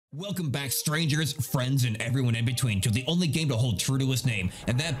Welcome back, strangers, friends, and everyone in between, to the only game to hold true to its name,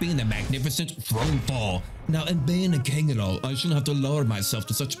 and that being the magnificent Thronefall. Now, in being a king and all, I shouldn't have to lower myself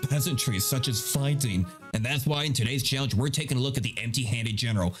to such peasantry such as fighting. And that's why in today's challenge, we're taking a look at the empty-handed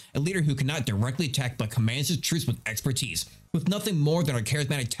general, a leader who cannot directly attack but commands his troops with expertise. With nothing more than our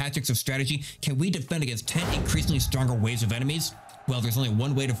charismatic tactics of strategy, can we defend against 10 increasingly stronger waves of enemies? Well, there's only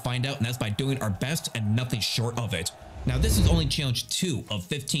one way to find out, and that's by doing our best and nothing short of it. Now, this is only challenge 2 of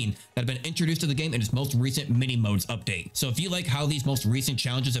 15 that have been introduced to the game in its most recent mini modes update. So if you like how these most recent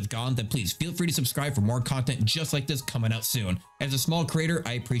challenges have gone, then please feel free to subscribe for more content just like this coming out soon. As a small creator,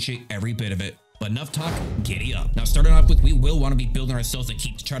 I appreciate every bit of it. But enough talk, giddy up. Now, starting off with, we will want to be building ourselves a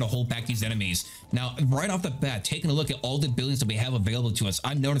keep to try to hold back these enemies. Now, right off the bat, taking a look at all the buildings that we have available to us,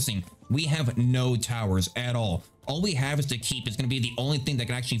 I'm noticing we have no towers at all. All we have is the keep. It's going to be the only thing that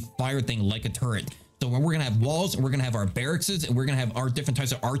can actually fire a thing like a turret. So when we're going to have walls, we're going to have our barracks, and we're going to have our different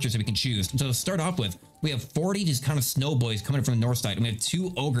types of archers that we can choose. So to start off with, we have 40 these kind of snow boys coming from the north side, and we have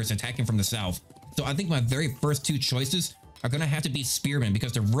 2 ogres attacking from the south. So I think my very first 2 choices are going to have to be spearmen,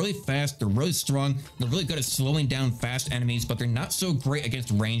 because they're really fast, they're really strong, they're really good at slowing down fast enemies, but they're not so great against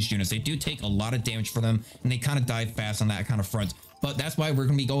ranged units. They do take a lot of damage for them, and they kind of die fast on that kind of front. But that's why we're going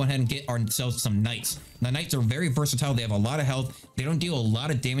to be going ahead and get ourselves some knights. The knights are very versatile. They have a lot of health. They don't deal a lot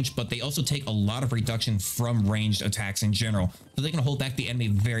of damage, but they also take a lot of reduction from ranged attacks in general. So they can hold back the enemy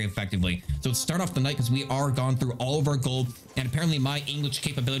very effectively. So let's start off the knight, because we are gone through all of our gold. And apparently my English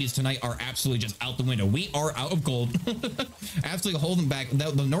capabilities tonight are absolutely just out the window. We are out of gold. Absolutely holding back.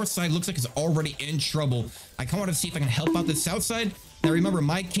 The north side looks like it's already in trouble. I kind of want to see if I can help out the south side. Now remember,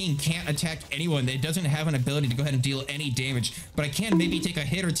 my king can't attack anyone. It doesn't have an ability to go ahead and deal any damage, but I can maybe take a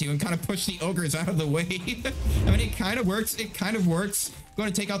hit or two and kind of push the ogres out of the way. I mean, it kind of works. It kind of works. Go ahead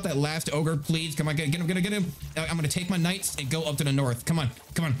and take out that last ogre, please. Come on, get him, get him. I'm going to take my knights and go up to the north. Come on,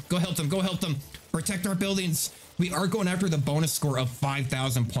 come on. Go help them. Go help them. Protect our buildings. We are going after the bonus score of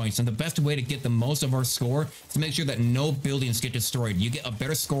 5,000 points, and the best way to get the most of our score is to make sure that no buildings get destroyed. You get a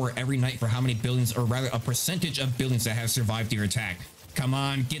better score every night for how many buildings, or rather a percentage of buildings that have survived your attack. Come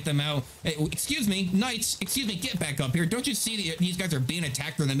on, get them out. Hey, excuse me, knights, excuse me, get back up here. Don't you see these guys are being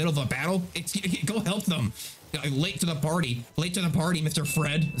attacked in the middle of a battle? Go help them. Late to the party, Mr.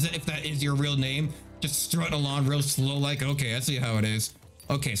 Fred, if that is your real name. Just strutting along real slow like, okay, I see how it is.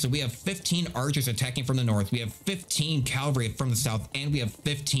 Okay, so we have 15 archers attacking from the north. We have 15 cavalry from the south, and we have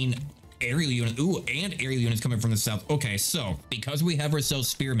 15 aerial units. Ooh, and aerial units coming from the south. Okay, so because we have ourselves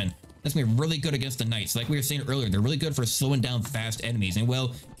spearmen, that's gonna be really good against the knights. Like we were saying earlier, they're really good for slowing down fast enemies. And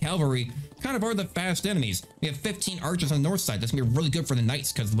well, cavalry kind of are the fast enemies. We have 15 archers on the north side. That's gonna be really good for the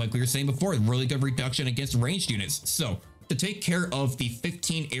knights, because like we were saying before, really good reduction against ranged units. So to take care of the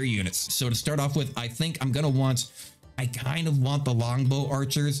 15 air units, so to start off with, I think I'm gonna want, I kind of want the longbow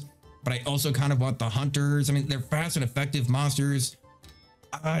archers, but I also kind of want the hunters. I mean, they're fast and effective monsters.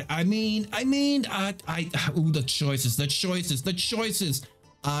 Ooh, the choices.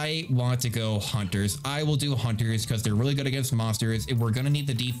 I want to go hunters. I will do hunters because they're really good against monsters. If we're going to need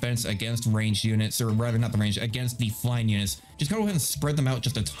the defense against ranged units, or rather not the range, against the flying units, just go ahead and spread them out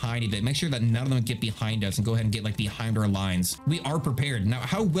just a tiny bit. Make sure that none of them get behind us, and go ahead and get like behind our lines. We are prepared. Now,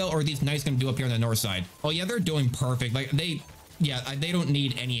 how well are these knights going to do up here on the north side? Oh yeah, they're doing perfect. Like they don't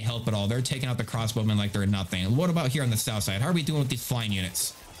need any help at all. They're taking out the crossbowmen like they're nothing. What about here on the south side? How are we doing with these flying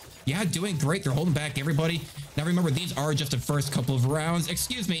units? Yeah, doing great. They're holding back everybody. Now remember, these are just the first couple of rounds.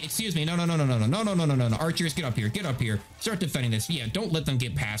 Excuse me. No. Archers, get up here. Start defending this. Yeah, don't let them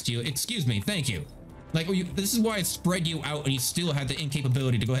get past you. Excuse me. Thank you. Like, this is why I spread you out, and you still have the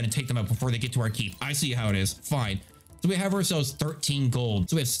incapability to go ahead and take them out before they get to our keep. I see how it is. Fine. So we have ourselves 13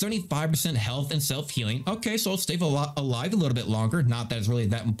 gold. So we have 75% health and self-healing. Okay, so I'll stay alive a little bit longer. Not that it's really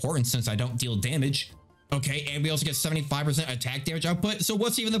that important, since I don't deal damage. Okay, and we also get 75% attack damage output. So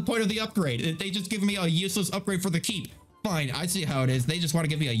what's even the point of the upgrade? They just give me a useless upgrade for the keep. Fine, I see how it is. They just want to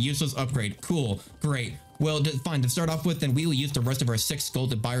give me a useless upgrade. Cool, great. Well, fine, to start off with, then we will use the rest of our 6 gold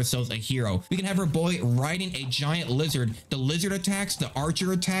to buy ourselves a hero. We can have our boy riding a giant lizard. The lizard attacks, the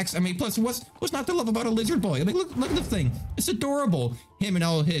archer attacks. I mean, plus, what's not to love about a lizard boy? I mean, look at the thing. It's adorable. Him and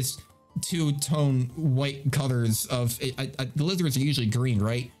all his 2-tone white colors of the lizards are usually green,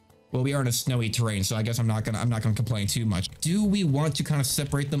 right? Well, we are in a snowy terrain, so I guess I'm not gonna complain too much. Do we want to kind of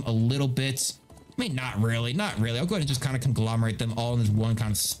separate them a little bit? I mean, not really. I'll go ahead and just kind of conglomerate them all in this one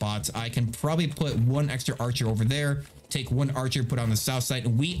kind of spot. I can probably put 1 extra archer over there, take 1 archer, put on the south side,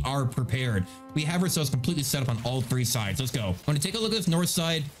 and we are prepared. We have ourselves completely set up on all 3 sides. Let's go. I'm gonna take a look at this north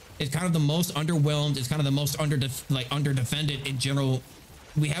side. It's kind of the most underwhelmed. It's kind of the most under defended in general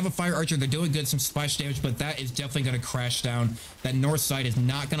We have a fire archer. They're doing good, some splash damage, but that is definitely going to crash down. That north side is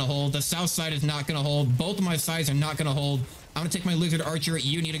not going to hold. The south side is not going to hold. Both of my sides are not going to hold. I'm going to take my lizard archer.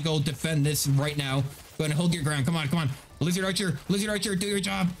 You need to go defend this right now. Go ahead and hold your ground. Come on, come on. Lizard archer, do your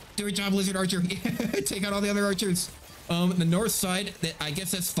job. Do your job, lizard archer. Take out all the other archers. The north side, I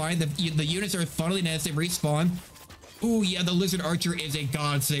guess that's fine. The units are funneling as they respawn. Ooh, yeah, the lizard archer is a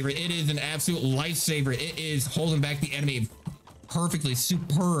god saver. It is an absolute lifesaver. It is holding back the enemy perfectly.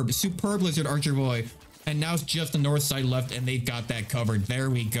 Superb lizard archer boy. And now it's just the north side left, and they've got that covered. There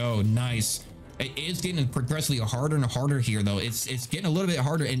we go. Nice. It is getting progressively harder and harder here, though. It's getting a little bit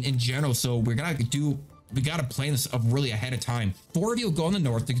harder in general, so we gotta plan this up really ahead of time. 4 of you will go on the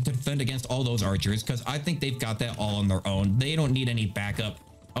north to defend against all those archers, because I think they've got that all on their own. They don't need any backup.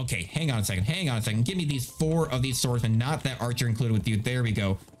 Okay, hang on a second. Give me these 4 of these swordsmen, not that archer included with you. There we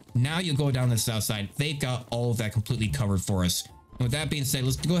go. Now you go down the south side. They've got all of that completely covered for us. And with that being said,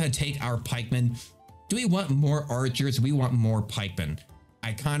 let's go ahead and take our pikemen. Do we want more archers? We want more pikemen.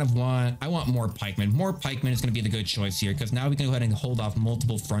 I want more pikemen. More pikemen is going to be the good choice here, because now we can go ahead and hold off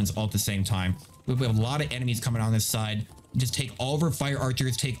multiple fronts all at the same time. We have a lot of enemies coming on this side. Just take all of our fire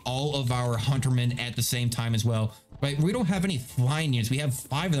archers, take all of our huntermen at the same time as well. Right, we don't have any flying units. We have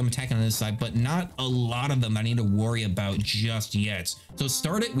 5 of them attacking on this side, but not a lot of them I need to worry about just yet. So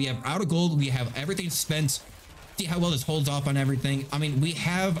start it. We have out of gold. We have everything spent. See how well this holds off on everything. I mean, we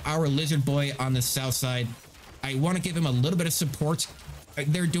have our lizard boy on the south side. I want to give him a little bit of support.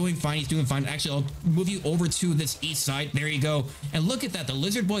 They're doing fine. He's doing fine. Actually, I'll move you over to this east side. There you go. And look at that. The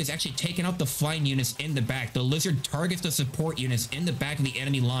lizard boy is actually taking out the flying units in the back. The lizard targets the support units in the back of the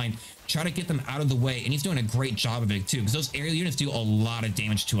enemy line. Try to get them out of the way. And he's doing a great job of it too, because those aerial units do a lot of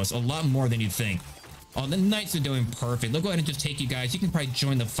damage to us. A lot more than you'd think. Oh, the knights are doing perfect. They'll go ahead and just take you guys. You can probably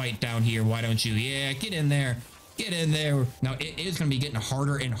join the fight down here. Why don't you? Yeah, get in there. Get in there. Now, it is going to be getting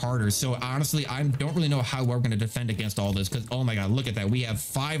harder and harder. So, honestly, I don't really know how we're going to defend against all this, because, oh my god, look at that. We have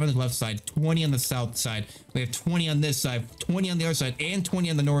 5 on the left side, 20 on the south side. We have 20 on this side, 20 on the other side, and 20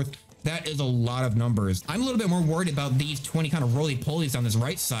 on the north. That is a lot of numbers. I'm a little bit more worried about these 20 kind of roly-polies on this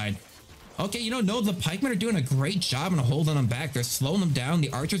right side. Okay, you know, no, the pikemen are doing a great job and holding them back. They're slowing them down.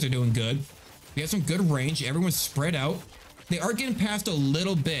 The archers are doing good. We have some good range. Everyone's spread out. They are getting past a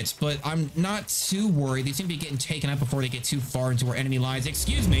little bit, but I'm not too worried. They seem to be getting taken out before they get too far into our enemy lines.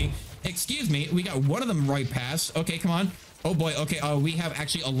 Excuse me. We got one of them right past. Okay, come on. Oh boy. Okay. We have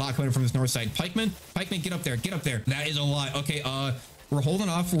actually a lot coming from this north side. Pikemen, get up there. Get up there. That is a lot. Okay. We're holding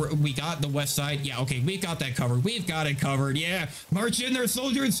off. We got the west side. Yeah. Okay. We've got that covered. We've got it covered. Yeah. March in there,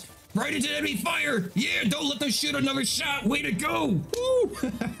 soldiers. Right into enemy fire. Yeah. Don't let them shoot another shot. Way to go. Woo.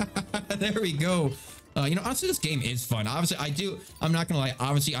 There we go. You know, honestly, this game is fun. Obviously, I'm not gonna lie.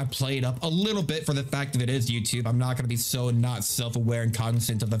 Obviously, I play it up a little bit for the fact that it is YouTube. I'm not gonna be so not self-aware and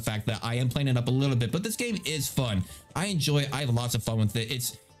cognizant of the fact that I am playing it up a little bit, but this game is fun. I enjoy it. I have lots of fun with it.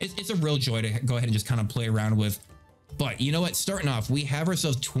 It's a real joy to go ahead and just kind of play around with. But you know what? Starting off, we have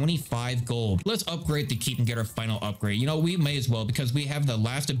ourselves 25 gold. Let's upgrade to keep and get our final upgrade. You know, we may as well, because we have the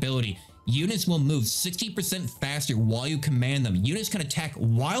last ability. Units will move 60% faster while you command them. Units can attack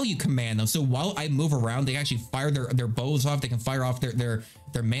while you command them. So while I move around, they actually fire their bows off. They can fire off their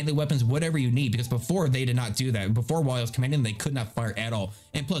melee weapons, whatever you need. Because before, they did not do that. Before, while I was commanding them, they could not fire at all.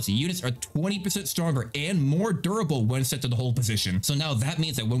 And plus, the units are 20% stronger and more durable when set to the hold position. So now that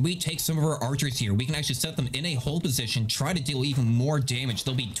means that when we take some of our archers here, we can actually set them in a hold position, try to deal even more damage.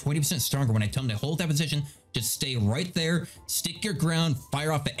 They'll be 20% stronger when I tell them to hold that position. Just stay right there, stick your ground,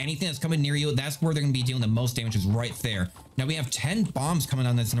 fire off at anything that's coming near you. That's where they're going to be dealing the most damage, is right there. Now we have 10 bombs coming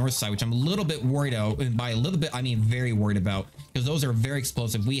on this north side, which I'm a little bit worried about. And by a little bit, I mean very worried about, because those are very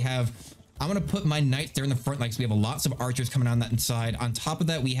explosive. I'm going to put my knights there in the front legs. We have lots of archers coming on that side. On top of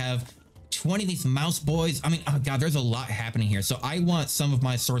that, we have 20 of these mouse boys. I mean, oh god, there's a lot happening here. So I want some of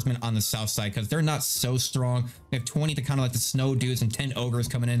my swordsmen on the south side, because they're not so strong. We have 20 to kind of like the snow dudes and 10 ogres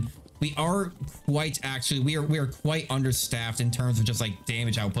coming in. We are quite understaffed in terms of just like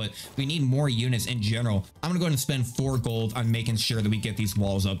damage output. We need more units in general. I'm gonna go ahead and spend 4 gold on making sure that we get these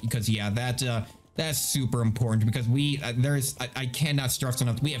walls up, because yeah, that's super important, because I cannot stress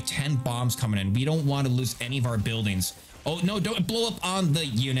enough. We have 10 bombs coming in. We don't want to lose any of our buildings. Oh no, don't blow up on the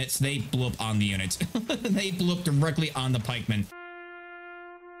units. They blew up on the units. They blew up directly on the pikemen.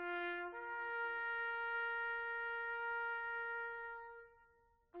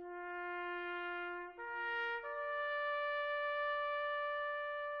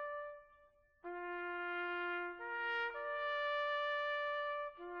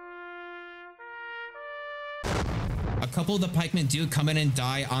 A couple of the pikemen do come in and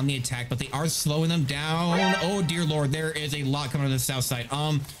die on the attack, but they are slowing them down. Oh dear lord, there is a lot coming on the south side.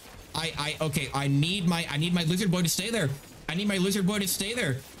 Okay, I need my lizard boy to stay there. I need my lizard boy to stay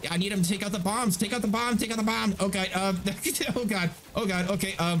there. I need him to take out the bombs. Take out the bomb. Take out the bomb. Okay. Oh god. Oh god.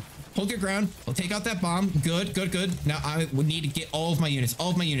 Okay. Hold your ground. I'll take out that bomb. Good. Good. Good. Now I would need to get all of my units.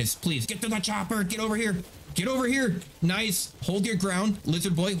 All of my units. Please get to the chopper. Get over here. Get over here. Nice. Hold your ground,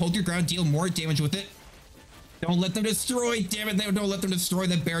 lizard boy. Hold your ground. Deal more damage with it. Don't let them destroy. Damn it. Don't let them destroy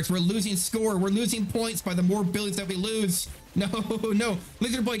the barracks. We're losing score. We're losing points by the more buildings that we lose. No. No.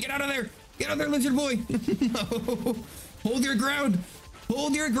 Lizard boy, get out of there. Get out of there, lizard boy. No. Hold your ground.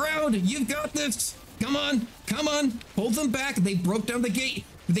 Hold your ground. You've got this. Come on. Come on. Hold them back. They broke down the gate.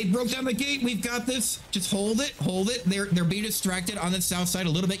 They broke down the gate. We've got this. Just hold it. Hold it. They're being distracted on the south side a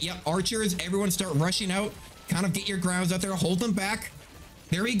little bit. Yep. Archers. Everyone start rushing out. Kind of get your grounds out there. Hold them back.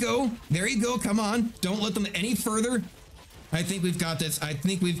 There we go. There you go. Come on. Don't let them any further. I think we've got this. I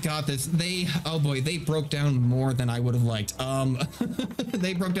think we've got this. Oh boy, they broke down more than I would have liked.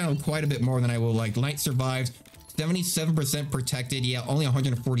 They broke down quite a bit more than I would have liked. Knight survived. 77% protected. Yeah, only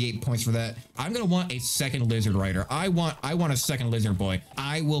 148 points for that. I'm gonna want a second lizard rider. I want a second lizard boy.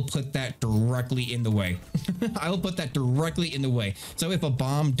 I will put that directly in the way. I will put that directly in the way. So if a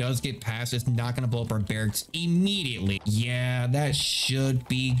bomb does get past, it's not gonna blow up our barracks immediately. Yeah, that should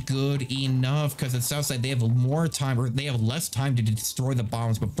be good enough because the south side, they have more time, or they have less time to destroy the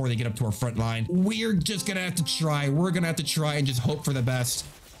bombs before they get up to our front line. We're just gonna have to try. We're gonna have to try and just hope for the best.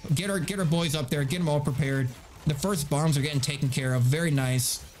 Get our boys up there. Get them all prepared. The first bombs are getting taken care of. Very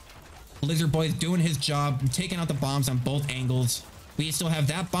nice. Lizard boy's doing his job, taking out the bombs on both angles. We still have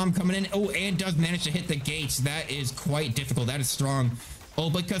that bomb coming in. Oh, and does manage to hit the gates. That is quite difficult. That is strong.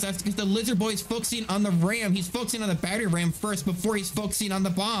 Oh, because that's because the lizard boy is focusing on the ram. He's focusing on the battery ram first before he's focusing on the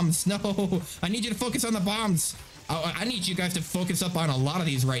bombs. No, I need you to focus on the bombs. I need you guys to focus up on a lot of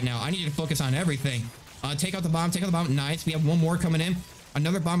these right now. I need you to focus on everything. Take out the bomb. Take out the bomb. Nice. We have one more coming in.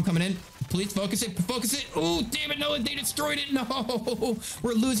 Another bomb coming in. Please focus it. Focus it. Oh, damn it. No, they destroyed it. No,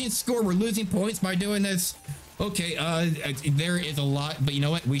 we're losing score. We're losing points by doing this. Okay, there is a lot, but you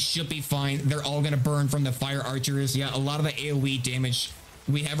know what? We should be fine. They're all going to burn from the fire archers. Yeah, a lot of the AoE damage.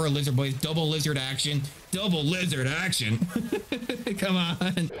 We have our lizard boys. Double lizard action. Double lizard action. Come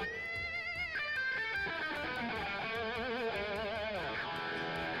on.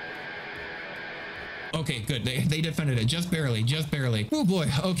 Okay, good. They defended it just barely, just barely. Oh boy.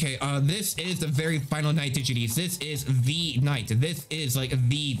 Okay, this is the very final night, Digities. This is the night. This is like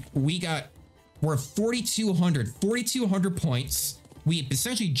we're 4,200 points. We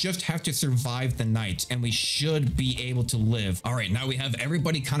essentially just have to survive the night and we should be able to live. All right, now we have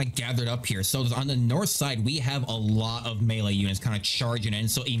everybody kind of gathered up here. So on the north side, we have a lot of melee units kind of charging in.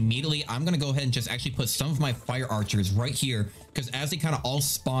 So immediately I'm going to go ahead and just actually put some of my fire archers right here, because as they kind of all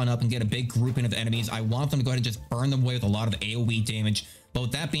spawn up and get a big grouping of enemies, I want them to go ahead and just burn them away with a lot of AoE damage. But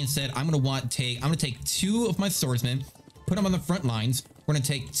with that being said, I'm going to take 2 of my swordsmen, put them on the front lines. We're going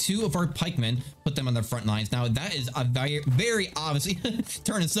to take 2 of our pikemen, put them on the front lines. Now, that is a very obviously,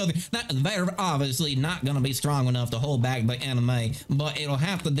 turning southern, that is very obviously not going to be strong enough to hold back the enemy, but it'll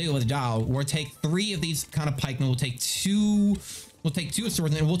have to do with job. We'll take 3 of these kind of pikemen. We'll take 2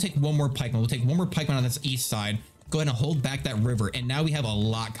 swordsmen, and we'll take 1 more pikeman. We'll take 1 more pikeman on this east side. Go ahead and hold back that river. And now we have a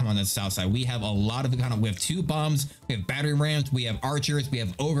lot coming on the south side. We have a lot of we have 2 bombs, we have battery rams, we have archers, we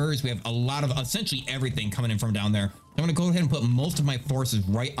have ogres, we have a lot of essentially everything coming in from down there. I'm gonna go ahead and put most of my forces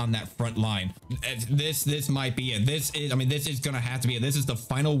right on that front line. This might be it. This is gonna have to be it. This is the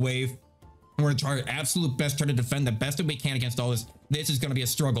final wave. We're gonna try our absolute best, try to defend the best that we can against all this. This is gonna be a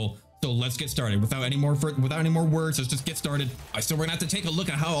struggle. So let's get started. Without any more words, let's just get started. So we're gonna have to take a look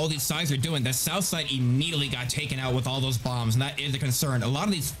at how all these sides are doing. The south side immediately got taken out with all those bombs, and that is a concern. A lot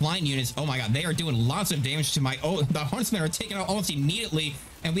of these flying units, oh my god, they are doing lots of damage to the huntsmen are taken out almost immediately.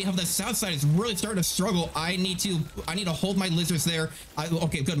 And we have the south side is really starting to struggle. I need to hold my lizards there.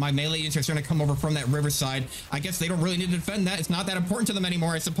 Okay, good. My melee units are starting to come over from that riverside. I guess they don't really need to defend that. It's not that important to them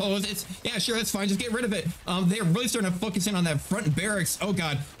anymore, I suppose. Yeah, sure, that's fine. Just get rid of it. They're really starting to focus in on that front barracks. Oh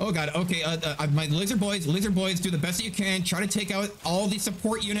god. Okay, my lizard boys, do the best that you can. Try to take out all the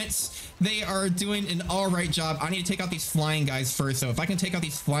support units. They are doing an all right job. I need to take out these flying guys first. So if I can take out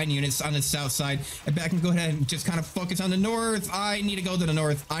these flying units on the south side, I can go ahead and just kind of focus on the north. I need to go to the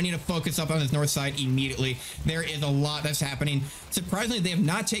north. I need to focus up on this north side immediately. There is a lot that's happening. Surprisingly, they have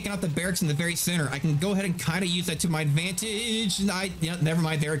not taken out the barracks in the very center. I can go ahead and kind of use that to my advantage. Yeah, never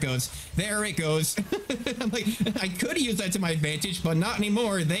mind. There it goes. There it goes. I'm like, I could use that to my advantage, but not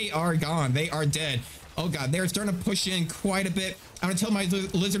anymore. They are gone. They are dead. Oh God, they're starting to push in quite a bit. I'm gonna tell my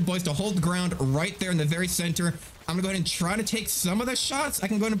lizard boys to hold the ground right there in the very center. I'm gonna go ahead and try to take some of the shots. I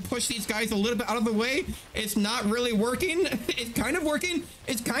can go ahead and push these guys a little bit out of the way. It's not really working. It's kind of working.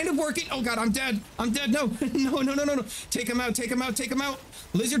 It's kind of working. Oh God, I'm dead. I'm dead. No, no, no, no, no, no. Take him out. Take him out. Take him out.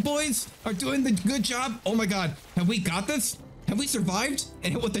 Lizard boys are doing the good job. Oh my God, have we got this? Have we survived?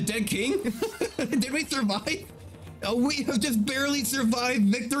 And hit with the dead king? Did we survive? Oh, we have just barely survived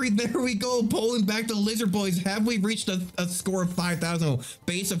victory. There we go. Pulling back the lizard boys. Have we reached a score of 5,000?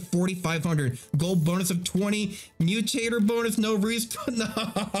 Base of 4,500. Gold bonus of 20. Mutator bonus. No respawn.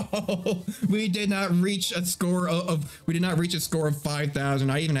 No, we did not reach a score of. We did not reach a score of 5,000.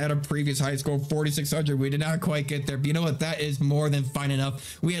 I even had a previous high score of 4,600. We did not quite get there. But you know what? That is more than fine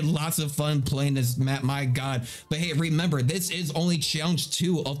enough. We had lots of fun playing this map. My God. But hey, remember, this is only challenge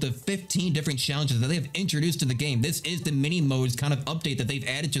 2 of the 15 different challenges that they have introduced to the game. This is the mini modes kind of update that they've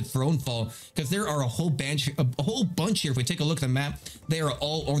added to Thronefall, because there are a whole bunch here. If we take a look at the map, they are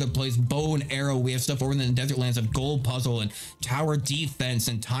all over the place. Bow and arrow. We have stuff over in the desert lands of gold puzzle and tower defense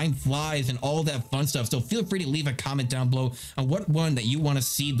and time flies and all that fun stuff. So feel free to leave a comment down below on what one that you want to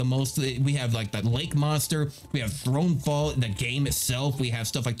see the most. We have like the lake monster, we have Thronefall, the game itself, we have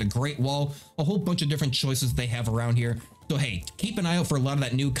stuff like the Great Wall, a whole bunch of different choices they have around here. So hey, keep an eye out for a lot of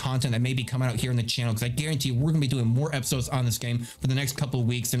that new content that may be coming out here in the channel, because I guarantee we're going to be doing more episodes on this game for the next couple of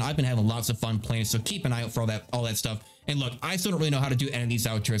weeks, and I've been having lots of fun playing, so keep an eye out for all that stuff. And look, I still don't really know how to do any of these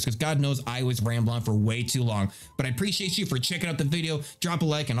outros, because God knows I always ramble on for way too long, but I appreciate you for checking out the video. Drop a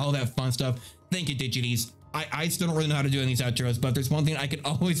like and all that fun stuff. Thank you, Digities. I still don't really know how to do any of these outros, but there's one thing I can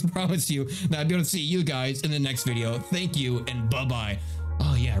always promise you, that I'll be able to see you guys in the next video. Thank you, and bye-bye.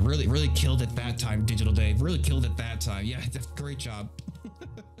 Oh yeah, really killed it that time, Digital Dave. Really killed it that time. Yeah, great job.